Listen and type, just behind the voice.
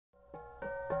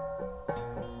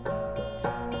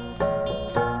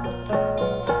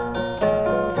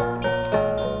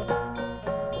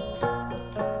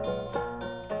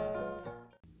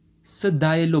Sa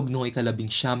dialogue noong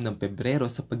ika-19 ng Pebrero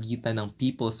sa pagitan ng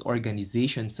People's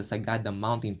Organization sa Sagada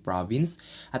Mountain Province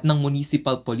at ng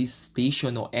Municipal Police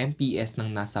Station o MPS ng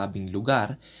nasabing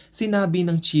lugar, sinabi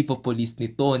ng Chief of Police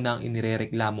nito na ang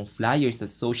inirereklamong flyers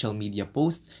at social media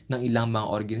posts ng ilang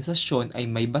mga organisasyon ay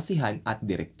may basihan at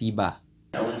direktiba.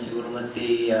 Awan siguro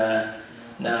mati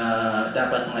na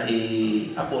dapat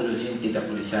i-apology yung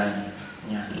tiga-pulisan.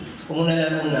 Kung una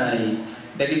lang unay,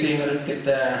 dagito yung meron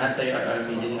kita hatay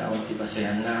arami din nga awang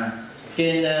tibasayan na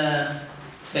kaya na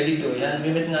dagito yan,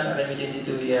 mimit nga arami din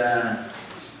dito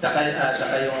takay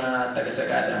yung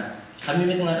taga-Sagada.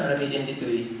 Mimit nga arami din dito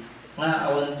nga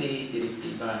awang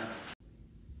direktiba.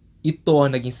 Ito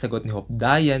ang naging sagot ni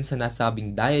Hopdayan sa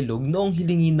nasabing dialogue noong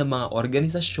hilingin ng mga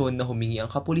organisasyon na humingi ang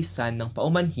kapulisan ng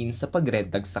paumanhin sa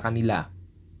pagredag sa kanila.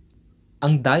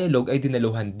 Ang dialogue ay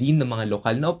dinaluhan din ng mga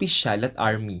lokal na opisyal at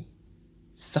army.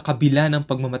 Sa kabila ng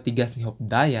pagmamatigas ni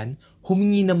Hopdayan,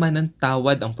 humingi naman ng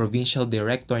tawad ang Provincial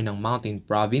Director ng Mountain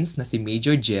Province na si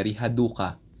Major Jerry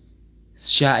Haduka.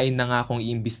 Siya ay nangakong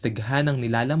iimbestigahan ang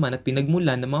nilalaman at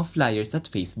pinagmulan ng mga flyers at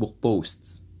Facebook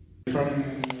posts. From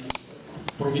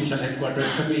provincial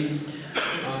headquarters kami,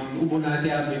 ubo natin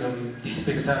kami ng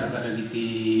dispensar na niti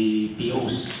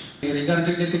POs.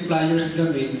 Regarding niti flyers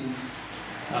kami,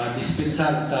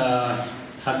 dispensar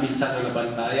kami sa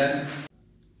nabantayan.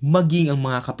 Maging ang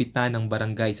mga kapitan ng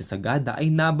barangay sa Sagada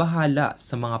ay nabahala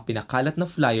sa mga pinakalat na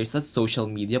flyers at social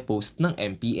media post ng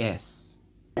MPS.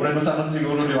 Kung masakan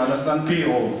siguro diwalas ng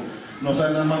PO, no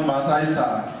sa namang basa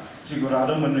isa,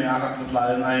 sigurado manuyakak at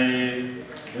layan ay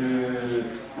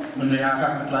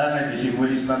manuyakak at layan ay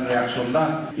disiguis ng reaksyon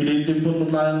lang. Idintimpon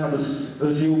at layan na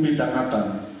si Upi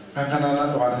dangatan.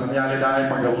 Kakanalan o sa nangyari dahil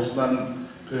paggawas ng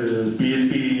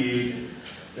PNP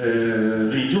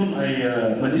region ay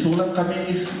manisulat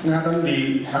kami ngaran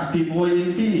di aktibo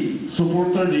PNP,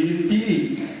 supporter di PNP.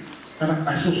 Karena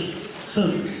asus,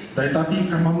 sir, dahil tati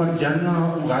kamamadyan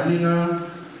nga ugali nga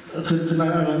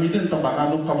kinaramitin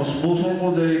tabakalo kabusbusol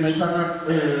ko dahil may sangat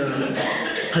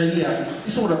kailan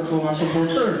isulat ko nga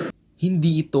supporter.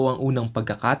 Hindi ito ang unang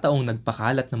pagkakataong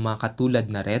nagpakalat ng mga katulad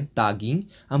na red tagging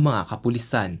ang mga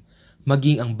kapulisan.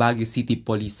 Maging ang Baguio City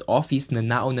Police Office na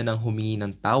nauna nang humingi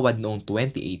ng tawad noong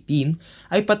 2018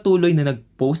 ay patuloy na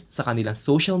nag-post sa kanilang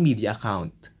social media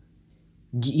account.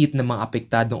 Giit ng mga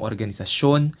apektadong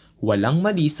organisasyon, walang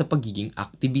mali sa pagiging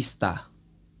aktibista.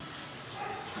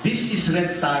 This is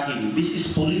red tagging, this is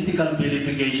political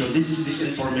vilification, this is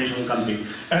disinformation campaign,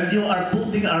 and you are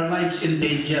putting our lives in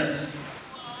danger.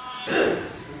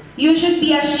 You should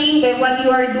be ashamed by what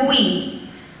you are doing.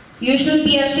 You should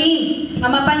be ashamed. Nga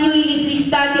mapanyo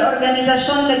ilis-lista ti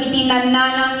organisasyon, dagiti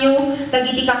nananang nyo,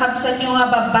 dagiti kakabsat nyo nga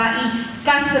babae,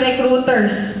 kas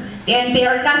recruiters, ti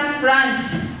NPR, kas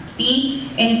fronts, ti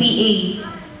NPA.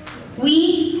 We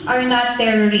are not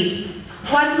terrorists.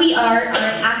 What we are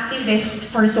activists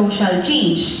for social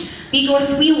change.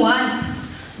 Because we want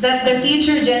that the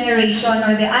future generation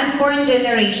or the unborn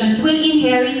generations will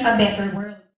inherit a better world.